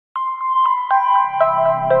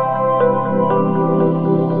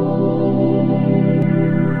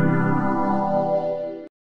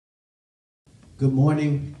Good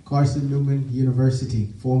morning, Carson-Newman University,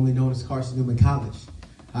 formerly known as Carson-Newman College.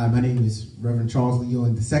 Hi, my name is Reverend Charles Lee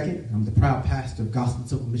Ewing II. I'm the proud pastor of Gospel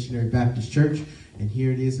Temple Missionary Baptist Church, and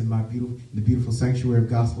here it is in the beautiful sanctuary of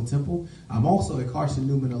Gospel Temple. I'm also a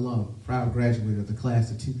Carson-Newman alum, proud graduate of the class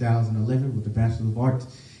of 2011 with the Bachelor of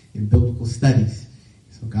Arts in Biblical Studies.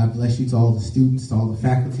 So God bless you to all the students, to all the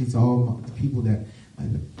faculty, to all the people the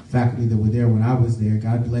faculty that were there when I was there.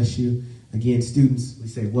 God bless you. Again, students, we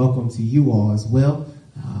say welcome to you all as well.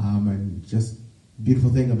 And just the beautiful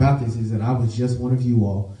thing about this is that I was just one of you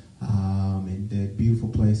all in that beautiful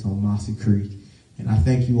place on Mossy Creek. And I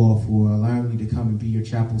thank you all for allowing me to come and be your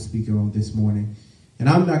chapel speaker on this morning. And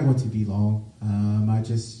I'm not going to be long. I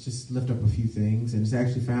just lift up a few things, and it's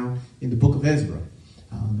actually found in the book of Ezra.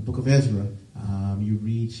 The book of Ezra, we'll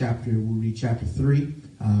read chapter 3,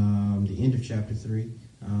 the end of chapter 3.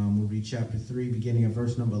 We'll read chapter 3, beginning at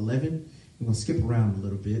verse number 11. I'm going to skip around a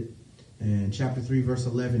little bit. And chapter 3, verse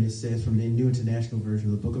 11, it says from the New International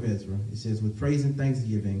Version of the book of Ezra, it says, "With praise and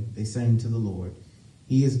thanksgiving, they sang to the Lord.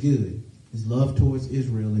 He is good. His love towards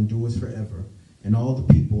Israel endures forever. And all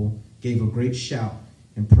the people gave a great shout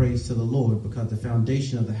and praise to the Lord, because the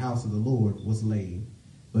foundation of the house of the Lord was laid.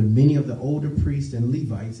 But many of the older priests and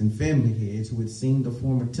Levites and family heads who had seen the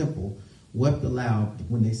former temple wept aloud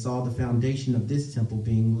when they saw the foundation of this temple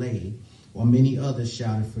being laid, while many others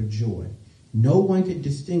shouted for joy. No one could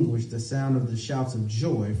distinguish the sound of the shouts of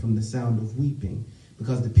joy from the sound of weeping,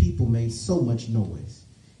 because the people made so much noise,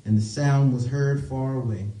 and the sound was heard far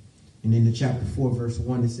away." And in the chapter 4, verse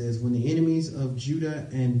 1, it says, "When the enemies of Judah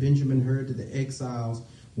and Benjamin heard that the exiles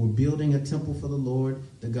were building a temple for the Lord,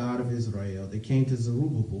 the God of Israel, they came to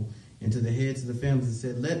Zerubbabel and to the heads of the families and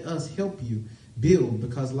said, 'Let us help you build,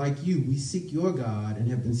 because like you, we seek your God and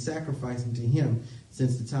have been sacrificing to him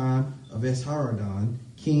since the time of Esarhaddon,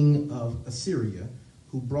 king of Assyria,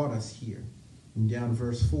 who brought us here.'" And down to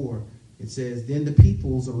verse 4, it says, "Then the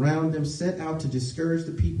peoples around them set out to discourage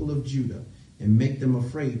the people of Judah and make them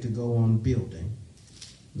afraid to go on building."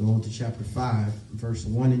 Go on to chapter 5, verse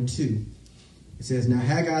 1 and 2. It says, "Now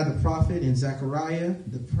Haggai the prophet and Zechariah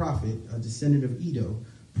the prophet, a descendant of Edo,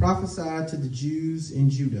 prophesied to the Jews in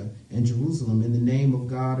Judah and Jerusalem in the name of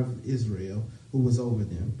God of Israel, who was over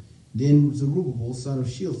them. Then Zerubbabel, son of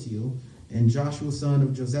Shealtiel, and Joshua, son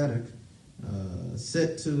of Jozadak,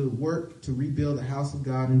 set to work to rebuild the house of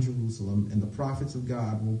God in Jerusalem, and the prophets of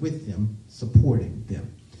God were with them, supporting them."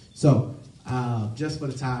 So, just for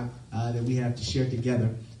the time that we have to share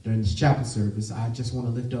together during this chapel service, I just want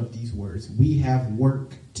to lift up these words. We have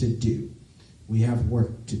work to do. We have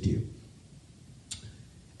work to do.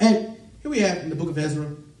 And here we have in the book of Ezra,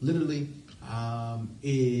 literally,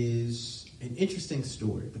 is an interesting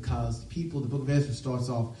story, because the book of Ezra starts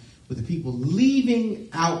off with the people leaving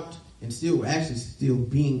out and still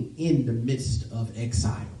being in the midst of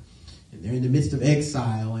exile. And they're in the midst of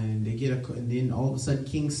exile, and and then all of a sudden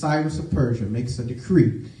King Cyrus of Persia makes a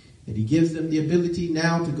decree that he gives them the ability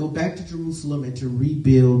now to go back to Jerusalem and to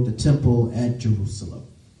rebuild the temple at Jerusalem.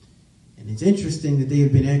 And it's interesting that they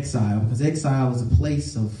have been exiled, because exile is a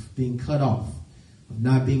place of being cut off, of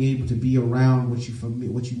not being able to be around what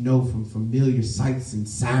you know from familiar sights and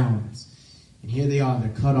sounds. And here they are, they're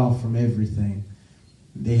cut off from everything.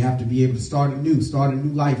 They have to be able to start a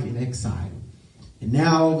new life in exile. And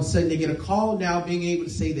now all of a sudden they get a call now being able to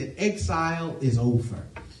say that exile is over.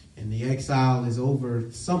 And the exile is over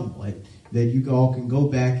somewhat, that you all can go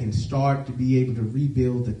back and start to be able to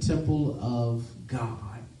rebuild the temple of God.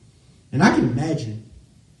 And I can imagine,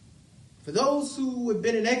 for those who have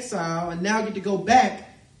been in exile and now get to go back,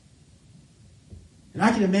 and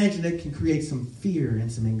I can imagine that can create some fear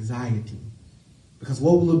and some anxiety. Because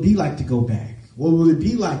what will it be like to go back? What will it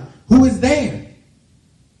be like? Who is there?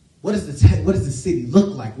 What does the city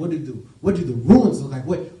look like? What do the ruins look like?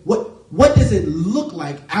 What does it look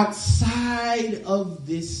like outside of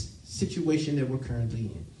this situation that we're currently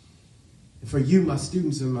in? And for you, my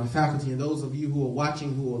students and my faculty, and those of you who are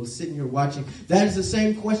watching, who are sitting here watching, that is the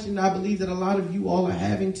same question I believe that a lot of you all are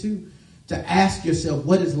having to ask yourself,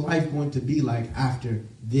 what is life going to be like after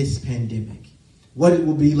this pandemic? What it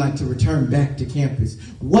will be like to return back to campus?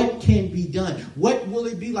 What can be done? What will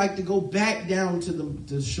it be like to go back down to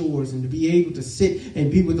the shores and to be able to sit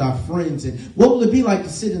and be with our friends? And what will it be like to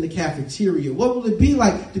sit in the cafeteria? What will it be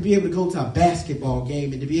like to be able to go to a basketball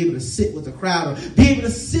game and to be able to sit with a crowd, or be able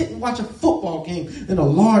to sit and watch a football game in a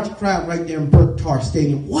large crowd right there in Burke-Tar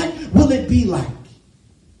Stadium? What will it be like?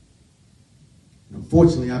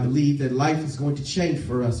 Unfortunately, I believe that life is going to change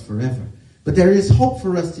for us forever. But there is hope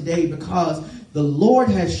for us today, because the Lord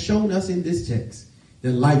has shown us in this text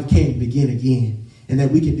that life can begin again, and that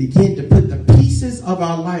we can begin to put the pieces of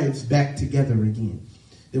our lives back together again.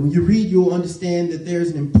 That when you read, you'll understand that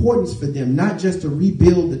there's an importance for them, not just to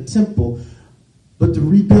rebuild the temple, but to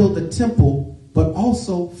rebuild the temple, but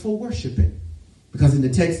also for worshiping. Because in the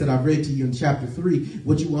text that I've read to you in chapter 3,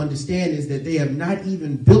 what you will understand is that they have not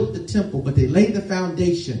even built the temple, but they laid the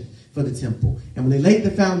foundation for the temple. And when they laid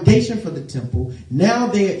the foundation for the temple, now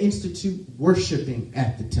they institute worshiping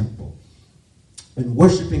at the temple. And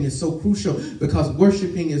worshiping is so crucial because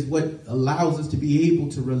worshiping is what allows us to be able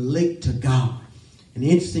to relate to God. And the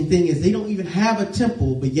interesting thing is they don't even have a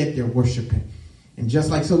temple, but yet they're worshiping. And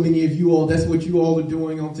just like so many of you all, that's what you all are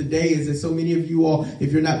doing on today, is that so many of you all,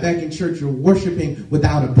 if you're not back in church, you're worshiping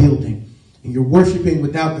without a building. And you're worshiping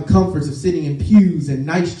without the comforts of sitting in pews and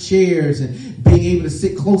nice chairs and being able to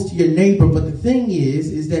sit close to your neighbor. But the thing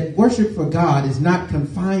is that worship for God is not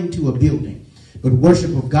confined to a building. But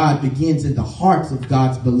worship of God begins in the hearts of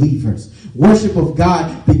God's believers. Worship of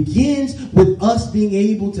God begins with us being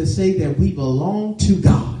able to say that we belong to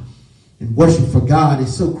God. And worship for God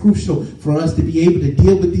is so crucial for us to be able to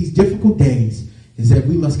deal with these difficult days, is that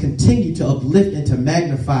we must continue to uplift and to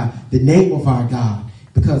magnify the name of our God,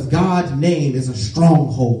 because God's name is a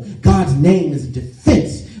stronghold. God's name is a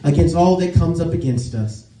defense against all that comes up against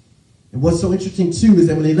us. And what's so interesting too is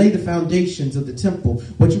that when they lay the foundations of the temple,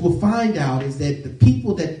 what you will find out is that the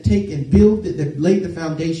people that take and build it, that lay the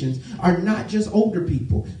foundations, are not just older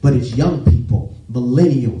people, but it's young people,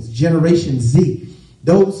 millennials, Generation Z.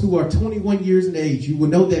 Those who are 21 years in age, you will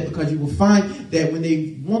know that because you will find that when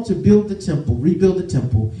they want to build the temple, rebuild the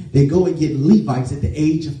temple, they go and get Levites at the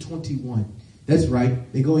age of 21. That's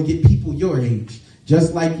right. They go and get people your age,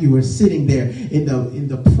 just like you are sitting there in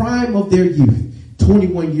the prime of their youth,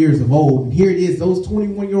 21 years of old. And here it is. Those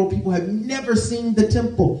 21-year-old people have never seen the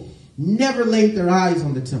temple, never laid their eyes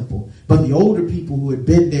on the temple. But the older people who had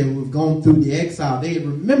been there, who have gone through the exile, they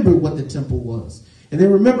remember what the temple was. And they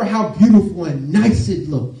remember how beautiful and nice it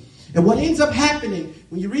looked. And what ends up happening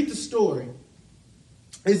when you read the story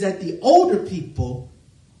is that the older people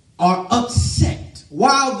are upset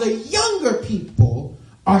while the younger people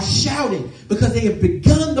are shouting, because they have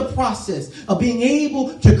begun the process of being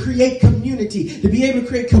able to create community, to be able to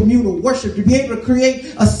create communal worship, to be able to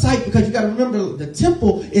create a site. Because you got to remember, the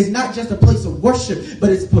temple is not just a place of worship, but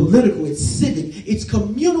it's political, it's civic, it's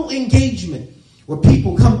communal engagement, where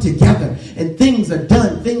people come together and things are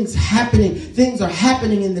done, things are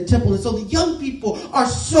happening in the temple. And so the young people are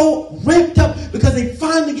so ramped up because they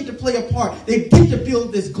finally get to play a part. They get to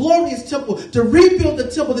build this glorious temple, to rebuild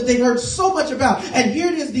the temple that they heard so much about. And here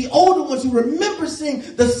it is, the older ones who remember seeing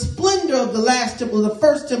the splendor of the last temple, the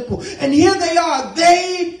first temple. And here they are,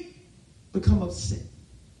 they become upset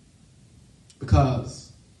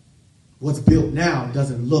because what's built now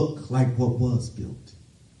doesn't look like what was built.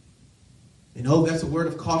 And that's a word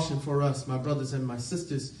of caution for us, my brothers and my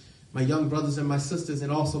sisters, my young brothers and my sisters,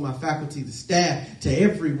 and also my faculty, the staff, to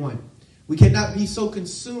everyone. We cannot be so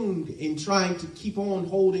consumed in trying to keep on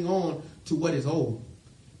holding on to what is old.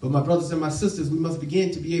 But my brothers and my sisters, we must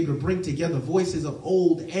begin to be able to bring together voices of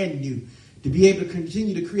old and new, to be able to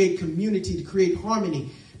continue to create community, to create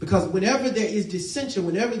harmony. Because whenever there is dissension,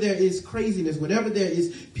 whenever there is craziness, whenever there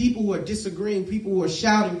is people who are disagreeing, people who are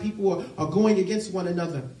shouting, people who are going against one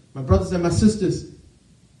another, my brothers and my sisters,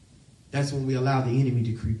 that's when we allow the enemy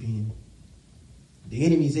to creep in. The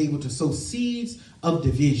enemy is able to sow seeds of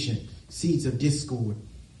division, seeds of discord.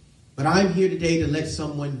 But I'm here today to let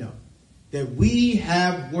someone know that we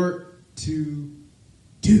have work to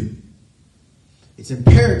do. It's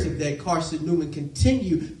imperative that Carson-Newman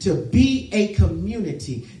continue to be a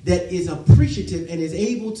community that is appreciative and is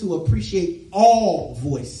able to appreciate all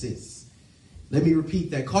voices. Let me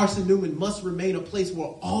repeat that. Carson-Newman must remain a place where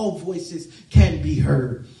all voices can be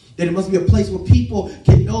heard. That it must be a place where people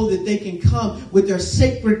can know that they can come with their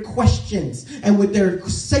sacred questions and with their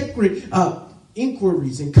sacred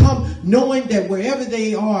inquiries, and come knowing that wherever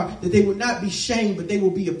they are, that they will not be shamed, but they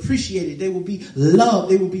will be appreciated. They will be loved.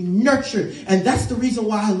 They will be nurtured. And that's the reason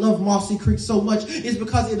why I love Mossy Creek so much, is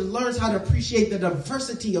because it learns how to appreciate the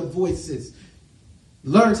diversity of voices.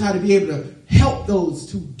 Learns how to be able to help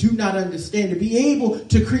those who do not understand, to be able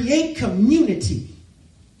to create community.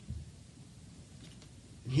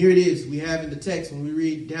 And here it is, we have in the text, when we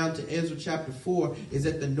read down to Ezra chapter 4, is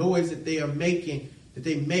that the noise that they are making, that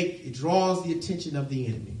they make, it draws the attention of the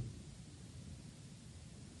enemy.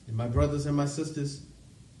 And my brothers and my sisters,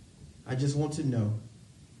 I just want to know,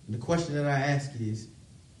 and the question that I ask is,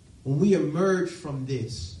 when we emerge from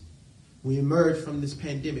this, we emerge from this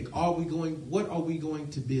pandemic, what are we going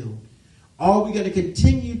to build? Are we going to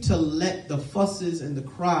continue to let the fusses and the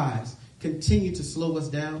cries continue to slow us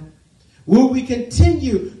down? Will we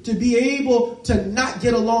continue to be able to not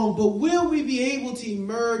get along, but will we be able to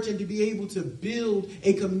emerge and to be able to build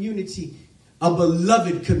a community, a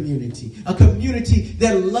beloved community, a community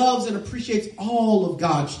that loves and appreciates all of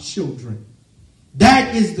God's children?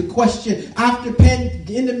 That is the question.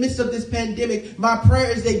 In the midst of this pandemic, my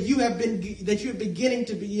prayer is that you're beginning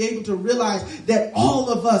to be able to realize that all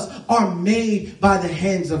of us are made by the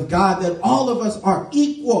hands of God, that all of us are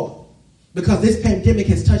equal. Because this pandemic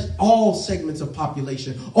has touched all segments of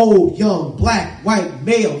population. Old, young, black, white,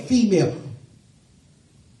 male, female.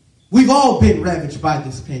 We've all been ravaged by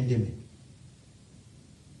this pandemic.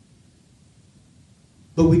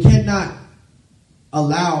 But we cannot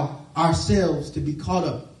allow ourselves to be caught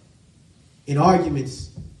up in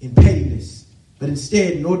arguments, in pettiness. But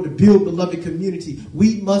instead, in order to build beloved community,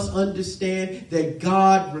 we must understand that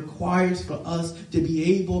God requires for us to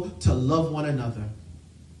be able to love one another.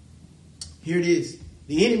 Here it is.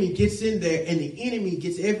 The enemy gets in there and the enemy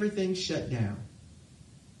gets everything shut down.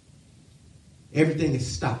 Everything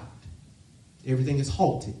is stopped. Everything is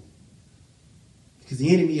halted. Because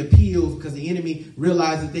the enemy appeals, because the enemy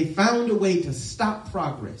realizes they found a way to stop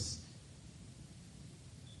progress.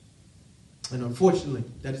 And unfortunately,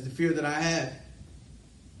 that is the fear that I have,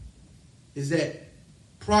 is that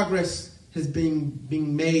progress has been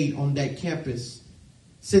being made on that campus.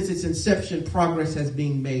 Since its inception, progress has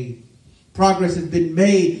been made. Progress has been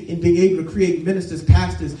made in being able to create ministers,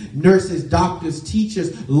 pastors, nurses, doctors,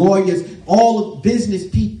 teachers, lawyers, all business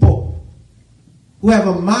people who have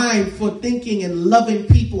a mind for thinking and loving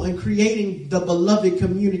people and creating the beloved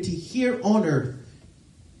community here on earth.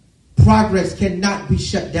 Progress cannot be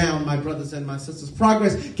shut down, my brothers and my sisters.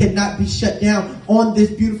 Progress cannot be shut down on this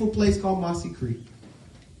beautiful place called Mossy Creek.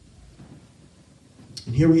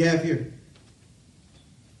 And here we have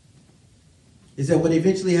is that what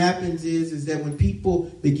eventually happens is that when people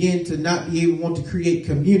begin to not be able to want to create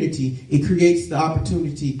community, it creates the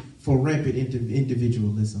opportunity for rampant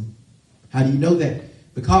individualism. How do you know that?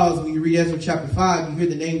 Because when you read Ezra chapter 5, you hear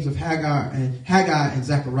the names of Haggai and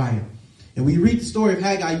Zechariah. And when you read the story of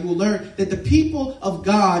Haggai, you will learn that the people of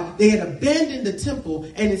God, they had abandoned the temple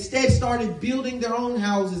and instead started building their own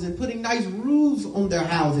houses and putting nice roofs on their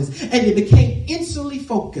houses. And they became instantly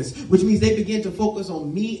focused, which means they began to focus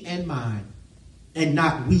on me and mine and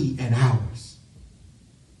not we and ours.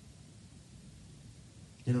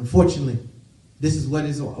 And unfortunately, this is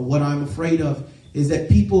what I'm afraid of, is that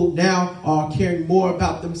people now are caring more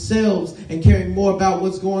about themselves and caring more about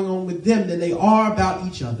what's going on with them than they are about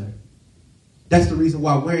each other. That's the reason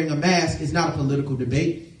why wearing a mask is not a political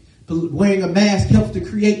debate. Wearing a mask helps to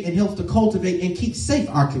create and helps to cultivate and keep safe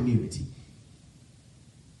our community.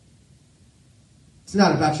 It's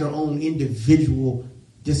not about your own individual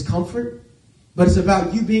discomfort, but it's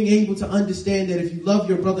about you being able to understand that if you love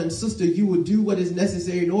your brother and sister, you will do what is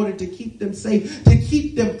necessary in order to keep them safe, to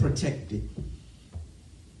keep them protected.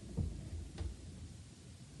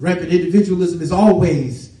 Rampant individualism is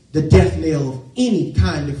always the death knell of any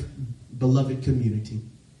kind of beloved community.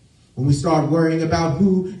 When we start worrying about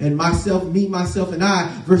who and myself, me, myself, and I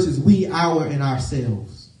versus we, our, and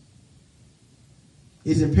ourselves.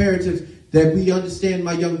 It's imperative that we understand,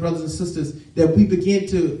 my young brothers and sisters, that we begin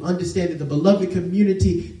to understand that the beloved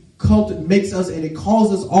community makes us and it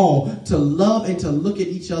calls us all to love and to look at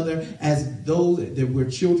each other as those that we're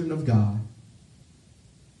children of God.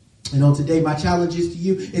 And on today, my challenge is to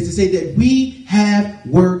you is to say that we have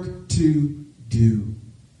work to do.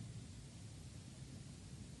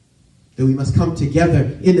 That we must come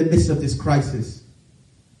together in the midst of this crisis.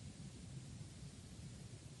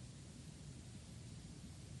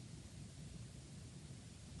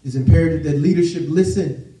 It's imperative that leadership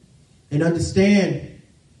listen and understand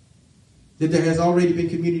that there has already been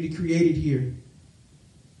community created here.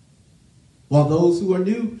 While those who are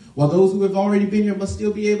new, while those who have already been here must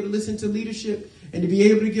still be able to listen to leadership and to be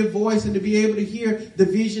able to give voice and to be able to hear the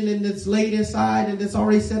vision that's laid inside and that's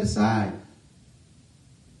already set aside.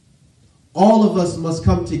 All of us must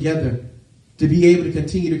come together to be able to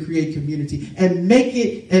continue to create community and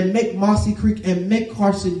make Mossy Creek and make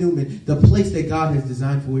Carson-Newman the place that God has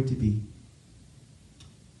designed for it to be.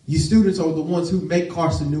 You students are the ones who make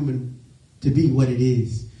Carson-Newman to be what it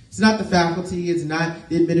is. It's not the faculty, it's not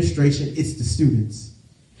the administration, it's the students.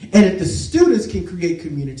 And if the students can create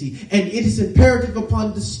community, and it is imperative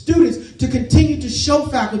upon the students to continue to show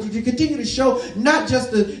faculty, to continue to show not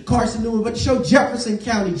just the Carson-Newman, but to show Jefferson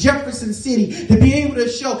County, Jefferson City, to be able to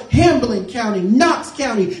show Hamblin County, Knox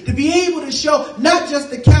County, to be able to show not just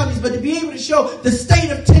the counties, but to be able to show the state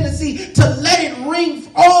of Tennessee, to let it ring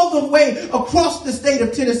all the way across the state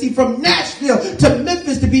of Tennessee, from Nashville to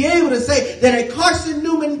Memphis, to be able to say that at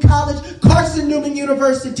Carson-Newman College, Carson-Newman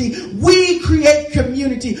University, we create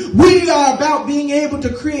community. We are about being able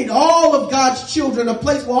to create all of God's children, a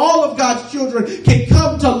place where all of God's children can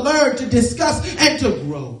come to learn, to discuss, and to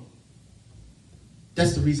grow.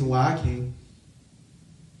 That's the reason why I came.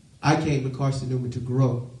 I came to Carson-Newman to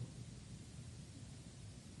grow,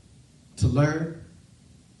 to learn,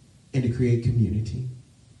 and to create community.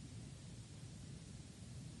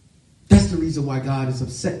 That's the reason why God is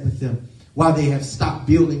upset with them. Why they have stopped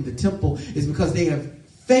building the temple is because they have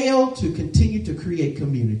failed to continue to create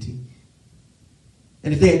community.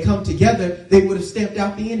 And if they had come together, they would have stamped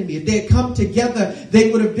out the enemy. If they had come together,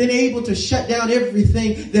 they would have been able to shut down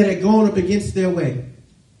everything that had gone up against their way.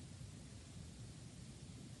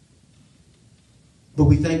 But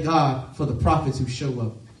we thank God for the prophets who show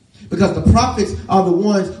up. Because the prophets are the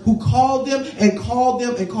ones who call them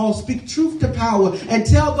and speak truth to power and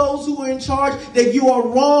tell those who are in charge that you are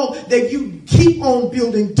wrong, that you keep on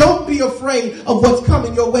building. Don't be afraid of what's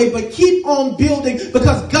coming your way, but keep on building,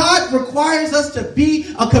 because God requires us to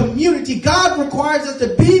be a community. God requires us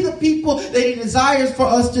to be the people that He desires for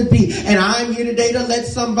us to be. And I'm here today to let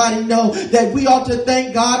somebody know that we ought to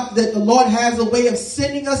thank God that the Lord has a way of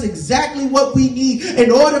sending us exactly what we need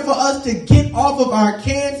in order for us to get off of our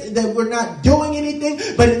cans, that we're not doing anything,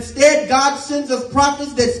 but instead God sends us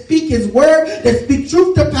prophets that speak His word, that speak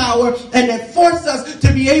truth to power, and that force us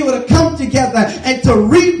to be able to come together and to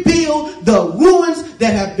rebuild the ruins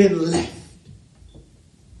that have been left.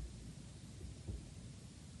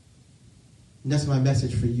 And that's my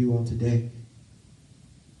message for you on today.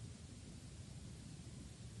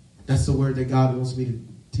 That's the word that God wants me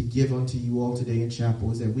to give unto you all today in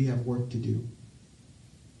chapel, is that we have work to do.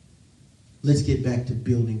 Let's get back to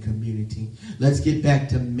building community. Let's get back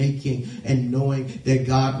to making and knowing that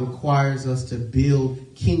God requires us to build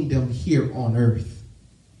kingdom here on earth.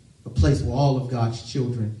 A place where all of God's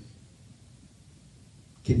children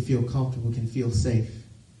can feel comfortable, can feel safe.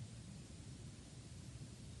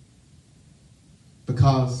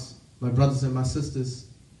 Because, my brothers and my sisters,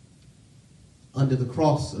 under the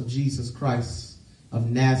cross of Jesus Christ of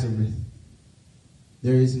Nazareth,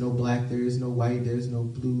 there is no black, there is no white, there is no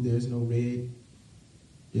blue, there is no red.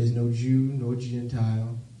 There is no Jew, no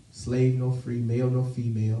Gentile, slave, no free, male, no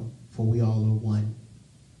female, for we all are one.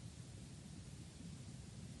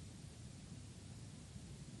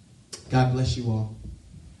 God bless you all.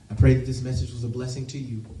 I pray that this message was a blessing to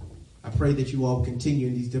you. I pray that you all continue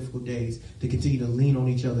in these difficult days to continue to lean on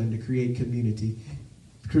each other and to create community,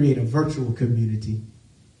 create a virtual community.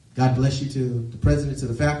 God bless you to the president, to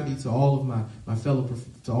the faculty, to all of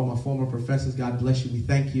to all my former professors. God bless you. We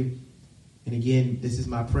thank you. And again, this is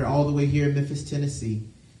my prayer all the way here in Memphis, Tennessee.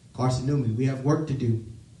 Carson-Newman, we have work to do.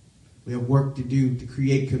 We have work to do to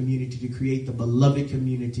create community, to create the beloved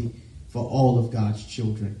community for all of God's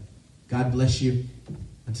children. God bless you.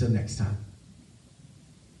 Until next time.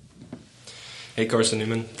 Hey,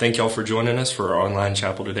 Carson-Newman. Thank y'all for joining us for our online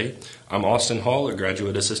chapel today. I'm Austin Hall, a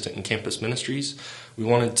graduate assistant in campus ministries. We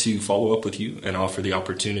wanted to follow up with you and offer the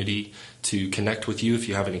opportunity to connect with you if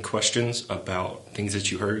you have any questions about things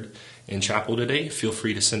that you heard in chapel today. Feel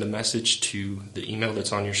free to send a message to the email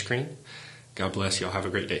that's on your screen. God bless y'all. Have a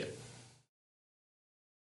great day.